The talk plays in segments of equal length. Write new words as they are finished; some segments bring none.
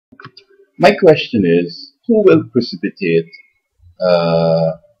My question is, who will precipitate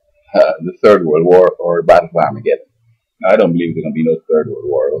uh, the Third World War or Battle of Armageddon? Now, I don't believe there's going to be no Third World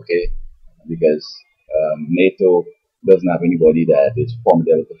War, okay? Because NATO doesn't have anybody that is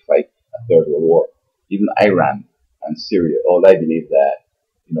formidable to fight a Third World War. Even Iran and Syria, all I believe that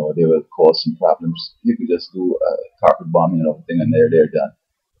they will cause some problems. You could just do a carpet bombing and everything, and they're done,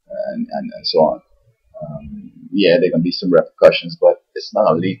 and so on. Yeah, there can be some repercussions, but it's not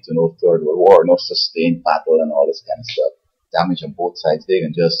going to lead to no Third World War, no sustained battle, and all this kind of stuff. Damage on both sides. They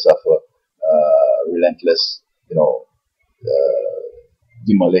can just suffer relentless,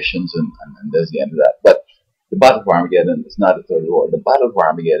 demolitions, and there's the end of that. But the Battle of Armageddon is not the Third World War. The Battle of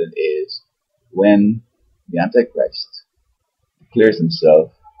Armageddon is when the Antichrist declares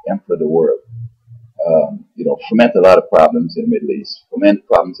himself emperor of the world. Foment a lot of problems in the Middle East, foment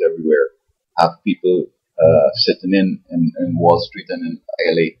problems everywhere, have people sitting in Wall Street and in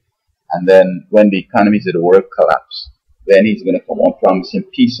LA. And then when the economies of the world collapse, then he's going to come on promising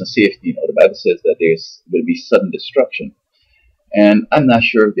peace and safety. The Bible says that there's will be sudden destruction. And I'm not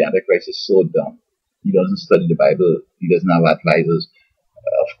sure if the Antichrist is so dumb. He doesn't study the Bible. He doesn't have advisors.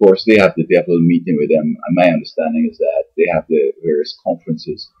 Of course, they have the devil meeting with them. And my understanding is that they have the various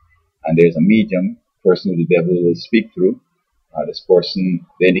conferences. And there's a medium, person who the devil will speak through. This person,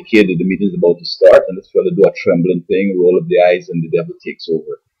 they indicate that the meeting is about to start, and this fellow do a trembling thing, roll up the eyes, and the devil takes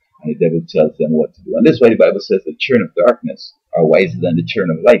over. And the devil tells them what to do. And this is why the Bible says the children of darkness are wiser than the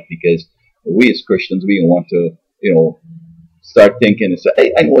children of light, because we as Christians, we want to, start thinking and say,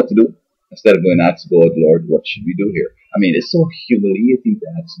 hey, I know what to do. Instead of going to ask God, Lord, what should we do here? I mean, it's so humiliating to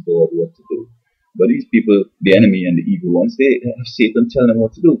ask God what to do. But these people, the enemy and the evil ones, they have Satan telling them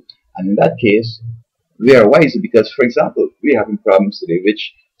what to do. And in that case, they are wiser because, for example, we're having problems today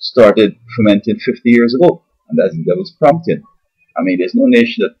which started fermenting 50 years ago. And that's the devil's prompting. I mean, there's no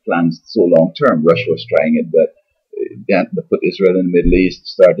nation that plans so long term. Russia was trying it, but they put Israel in the Middle East,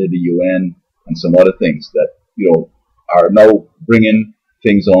 started the UN, and some other things that, are now bringing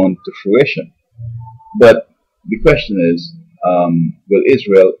things on to fruition. But the question is, will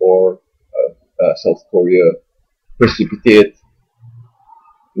Israel or South Korea precipitate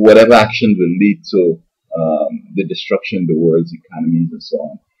whatever action will lead to the destruction of the world's economies and so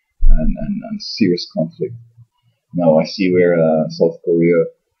on, and serious conflict? Now I see where South Korea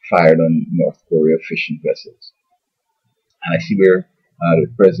fired on North Korea fishing vessels, and I see where the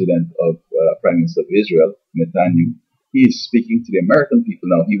president of Prime Minister of Israel, Netanyahu, he is speaking to the American people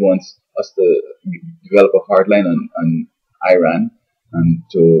now. He wants us to develop a hard line on Iran and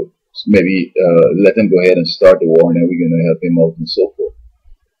to maybe let them go ahead and start the war, and then we're going to help him out and so forth.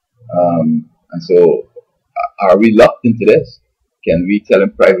 And so, are we locked into this? Can we tell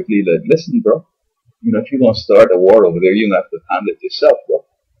him privately that, listen, bro, if you're going to start a war over there, you're going to have to handle it yourself, bro.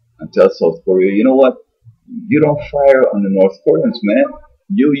 And tell South Korea, you know what? You don't fire on the North Koreans, man.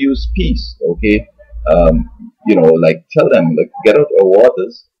 You use peace, okay? Tell them, get out our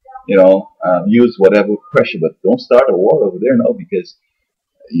waters, use whatever pressure, but don't start a war over there now because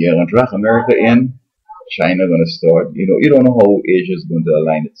you're going to drag America in, China going to start, you don't know how Asia is going to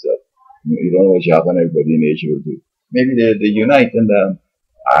align itself. You don't know what Japan and everybody in Asia will do. Maybe they unite, and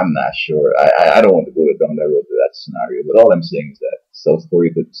I'm not sure. I don't want to go down that road to that scenario, but all I'm saying is that South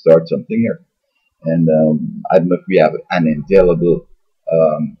Korea could start something here. And I don't know if we have an indelible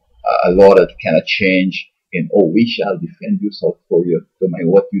a law that cannot change in, we shall defend you, South Korea, no matter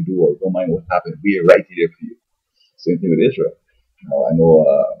what you do or no matter what happens. We are right here for you. Same thing with Israel. I know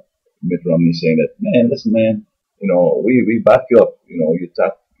Mitt Romney saying that, man, listen, man, we back you up. You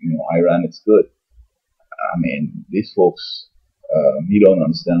attack, Iran, it's good. I mean, these folks, he don't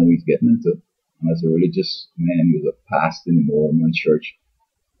understand what he's getting into. And as a religious man, he was a pastor in the Mormon church.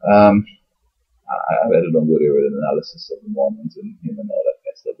 I better don't go there with an analysis of the Mormons and him and all that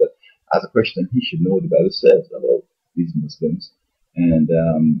kind of stuff. But as a Christian, he should know what the Bible says about these Muslims, and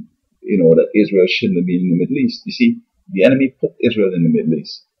that Israel shouldn't have been in the Middle East. You see, the enemy put Israel in the Middle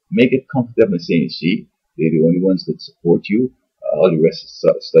East, make it comfortable, and saying, see, they're the only ones that support you. All the rest is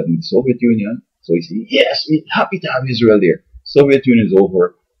studying the Soviet Union. So you see, yes, we're happy to have Israel there. Soviet Union is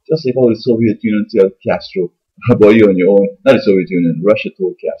over. Just like how the Soviet Union told Castro, how about you on your own? Not the Soviet Union, Russia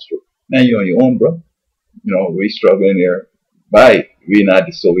told Castro, man, you're on your own, bro. We're struggling here. Bye. We're not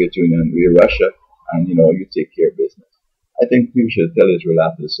the Soviet Union, we're Russia, and you take care of business. I think people should tell Israel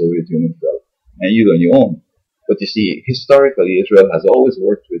after the Soviet Union fell, and you're on your own. But you see, historically, Israel has always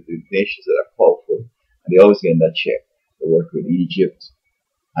worked with the nations that are powerful, and they always get in that check. They worked with Egypt,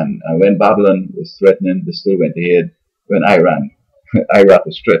 and when Babylon was threatening, they still went ahead. When Iraq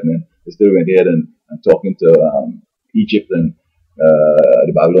was threatening, they still went ahead and talking to Egypt and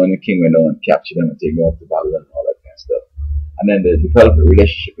The Babylonian king went on and captured them and take them off to Babylon and all that kind of stuff. And then they developed a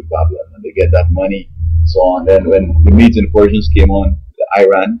relationship with Babylon and they get that money, so on. Then when the Medes and the Persians came on,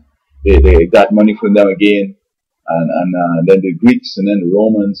 Iran, they got money from them again, and then the Greeks and then the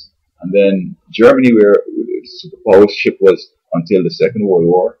Romans, and then Germany, where the superpower ship was until the Second World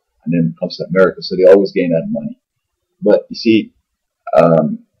War, and then it comes to America, so they always gain that money. But you see,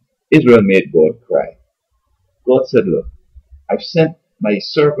 Israel made God cry. God said, look, I've sent my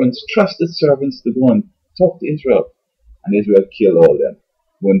servants, trusted servants, to go and talk to Israel. And Israel killed all of them.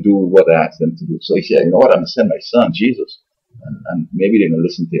 Won't do what I asked them to do. So he said, you know what, I'm going to send my son, Jesus. And maybe they're going to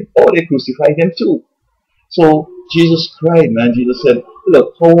listen to him. Or they crucified him too. So Jesus cried, man. Jesus said,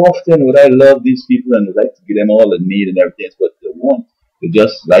 look, how often would I love these people and like to give them all the need and everything, but they won't. They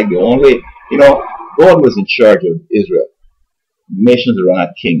just like their own way. You know, God was in charge of Israel. Nations around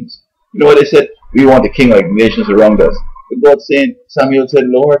had kings. You know what they said? We want a king like nations around us. But God saying, Samuel said,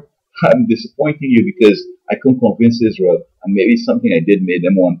 Lord, I'm disappointing you because I couldn't convince Israel, and maybe something I did made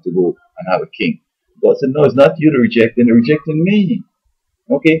them want to go and have a king. God said, no, it's not you to reject, they're rejecting me.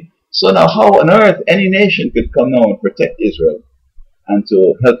 Okay? So now how on earth any nation could come now and protect Israel and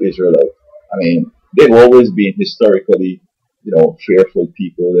to help Israel out? I mean, they've always been historically, you know, fearful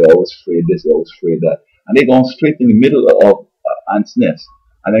people. They're always afraid this, they're always afraid that. And they're going straight in the middle of ants' nest.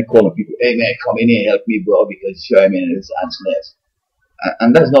 And then calling people, hey man, come in here and help me, bro, because sure, I mean, it's ants' nest.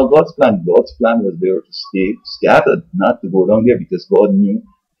 And that's not God's plan. God's plan was there to stay scattered, not to go down there, because God knew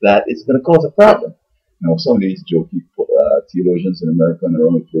that it's going to cause a problem. You know, some of these jokey theologians in America and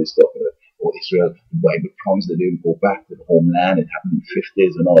around the place talking about, oh, Israel, the Bible promised that they would go back to the homeland. It happened in the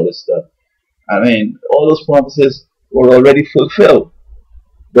 50s and all this stuff. I mean, all those promises were already fulfilled.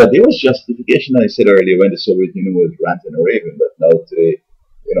 But there was justification, as I said earlier, when the Soviet Union was ranting and raving. But now today,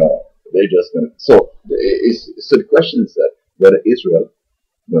 you know, they're just going to. So the question is that whether Israel is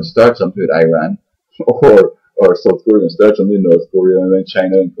going to start something with Iran or South Korea going to start something with North Korea, and then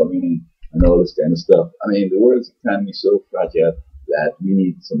China and come in and all this kind of stuff. I mean, the world's economy is so fragile that we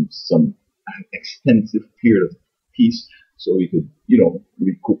need some extensive period of peace so we could, you know,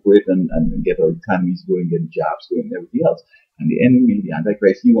 recuperate and get our economies going, get jobs going, and everything else. And the enemy, the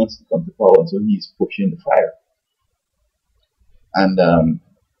Antichrist, he wants to come to power, and so he's pushing the fire. And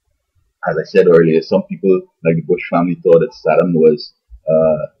as I said earlier, some people, like the Bush family, thought that Saddam was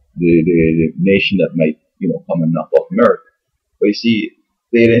the nation that might, you know, come and knock off America. But you see,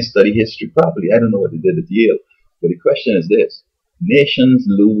 they didn't study history properly. I don't know what they did at Yale. But the question is this. Nations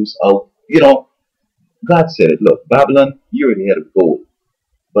lose out. You know, God said it. Look, Babylon, you're the head of gold.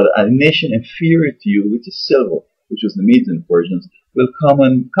 But a nation inferior to you, which is silver, which was the Medes and the Persians, will come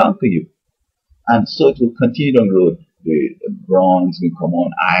and conquer you. And so it will continue down the road. The bronze will come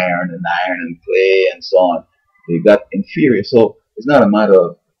on, iron and clay and so on. They got inferior. So it's not a matter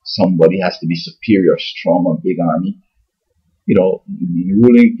of somebody has to be superior, strong, or big army. You know, the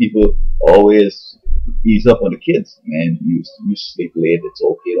ruling people always ease up on the kids. Man, you sleep late, it's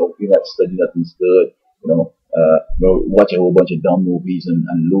okay. You not study, nothing's good. You know, watch a whole bunch of dumb movies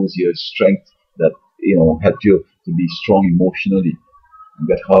and lose your strength that, you know, helped you to be strong emotionally and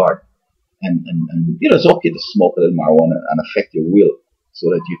get hard. And you know, it's okay to smoke a little marijuana and affect your will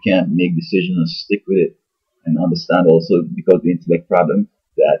so that you can make decisions and stick with it and understand also, because the intellect problem,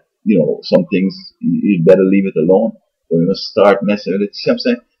 that, you know, some things you better leave it alone. So you must start messing with it. See what I'm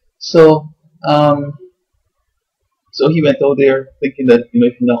saying? So he went out there thinking that, you know,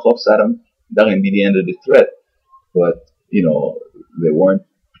 if you knock off Saddam, that can be the end of the threat. But, you know, they weren't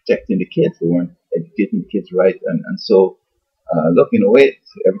protecting the kids. They weren't educating the kids right. And so, look, in a way,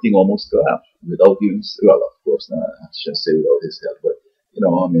 everything almost collapsed without him. Well, of course, I shouldn't say without his help, but, you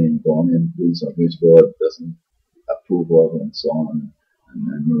know, I mean, going and doing something which God doesn't approve of and so on.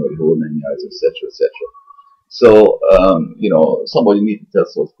 And you know, the whole 9 yards, etc., etc. So, you know, somebody needs to tell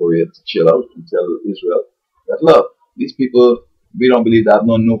South Korea to chill out and tell Israel that, look, these people, we don't believe they have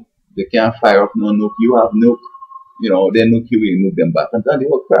no nuke. They can't fire up no nuke. You have nuke. You know, they nuke you, we nuke them back. And then the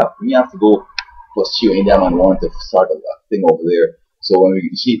whole crap. We have to go pursuing them and want to start a thing over there. So when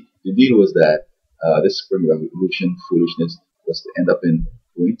you see, the deal was that this spring revolution foolishness was to end up in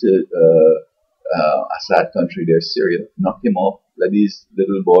going to Assad country there, Syria, knock him off, let these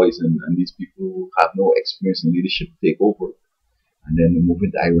little boys and these people who have no experience in leadership take over. And then we move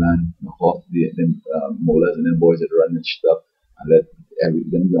into Iran, knock off the mullahs and then boys that run and stuff, and let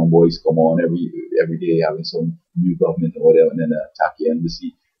them young boys come on every day having some new government or whatever, and then attack the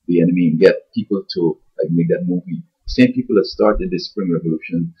embassy, the enemy, and get people to like make that movie. Same people that started this spring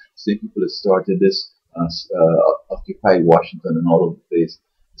revolution, same people that started this Occupy Washington and all over the place,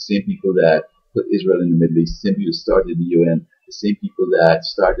 the same people that put Israel in the Middle East, the same people that started the UN, the same people that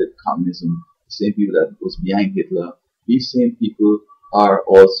started communism, the same people that was behind Hitler, these same people are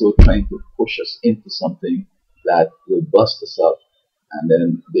also trying to push us into something that will bust us up, and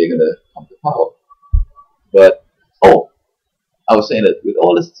then they're going to come to power. But, oh, I was saying that with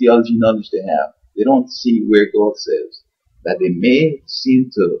all this theology knowledge they have, they don't see where God says that they may seem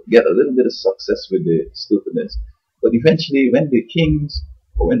to get a little bit of success with the stupidness, but eventually when the kings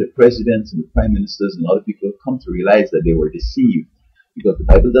or when the presidents and the prime ministers and other people come to realize that they were deceived, because the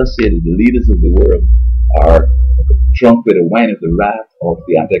Bible does say that the leaders of the world are drunk with the wine of the wrath of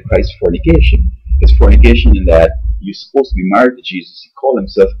the Antichrist fornication. It's fornication in that you're supposed to be married to Jesus. He called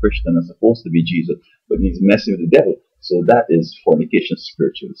himself Christian and supposed to be Jesus, but he's messing with the devil. So that is fornication,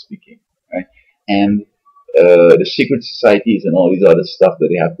 spiritually speaking, right? And the secret societies and all these other stuff that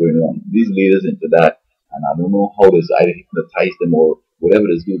they have going on, these leaders into that, and I don't know how this either hypnotize them or whatever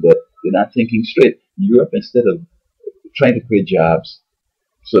they do, but they're not thinking straight. Europe, instead of trying to create jobs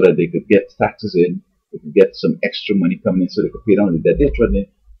so that they could get taxes in, they could get some extra money coming in so they could pay down the debt, they're trying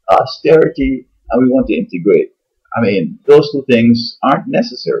austerity and we want to integrate. I mean, those two things aren't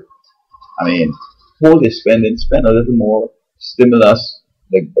necessary. I mean, hold your spending, spend a little more, stimulus,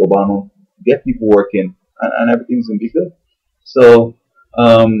 like Obama, get people working, and everything's going to be good. So,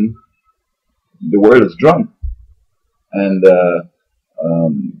 the world is drunk. And,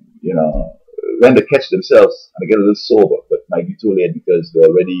 you know, when they catch themselves and they get a little sober, but might be too late because they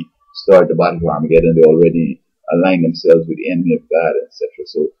already started the battle for Armageddon, they already align themselves with the enemy of God, etc.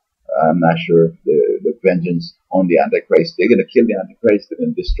 So, I'm not sure the vengeance on the Antichrist. They're going to kill the Antichrist. They're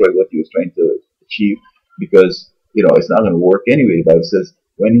going to destroy what he was trying to achieve because, you know, it's not going to work anyway. The Bible says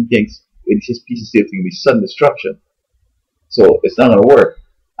when he thinks it's his piece of steel, it's going to be sudden destruction. So it's not going to work.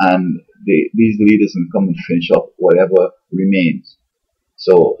 And these leaders can come and finish off whatever remains.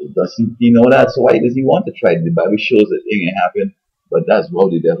 So does he know that? So why does he want to try it? The Bible shows that it ain't happen, but that's how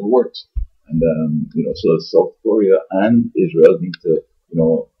the devil works. And, you know, so South Korea and Israel need to, you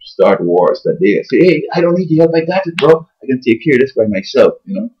know, start wars that they say, hey, I don't need your help, I got it, bro. I can take care of this by myself,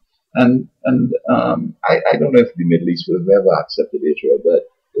 you know. And I don't know if the Middle East would have ever accepted Israel, but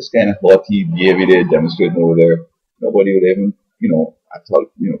this kind of haughty behavior they're demonstrating over there, nobody would even, you know,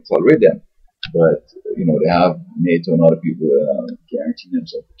 tolerate them. But, you know, they have NATO and other people guaranteeing them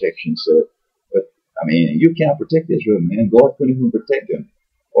some protection. So, but, I mean, you can't protect Israel, man. God couldn't even protect them.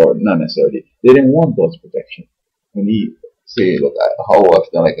 Or not necessarily. They didn't want God's protection. When he say, look, how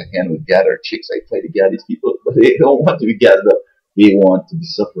often like a hen would gather chicks, I try to gather these people, but they don't want to be gathered up. They want to be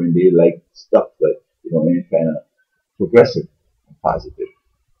suffering. They like stuff that, you know, any kind of progressive and positive.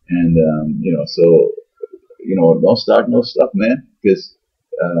 And, you know, so, you know, don't start no stuff, man, because,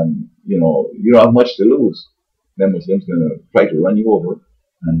 you know, you don't have much to lose. Then Muslims going to try to run you over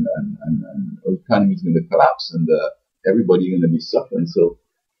and the economy is going to collapse and everybody's going to be suffering. So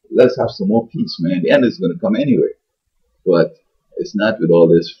let's have some more peace, man. The end is going to come anyway. But it's not with all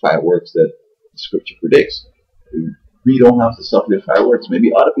this fireworks that the scripture predicts. We don't have to suffer the fireworks.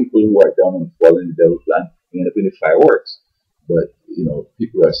 Maybe other people who are down and falling in the devil's plan end up in the fireworks. But, you know,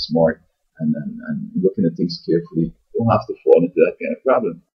 people are smart and looking at things carefully don't have to fall into that kind of problem.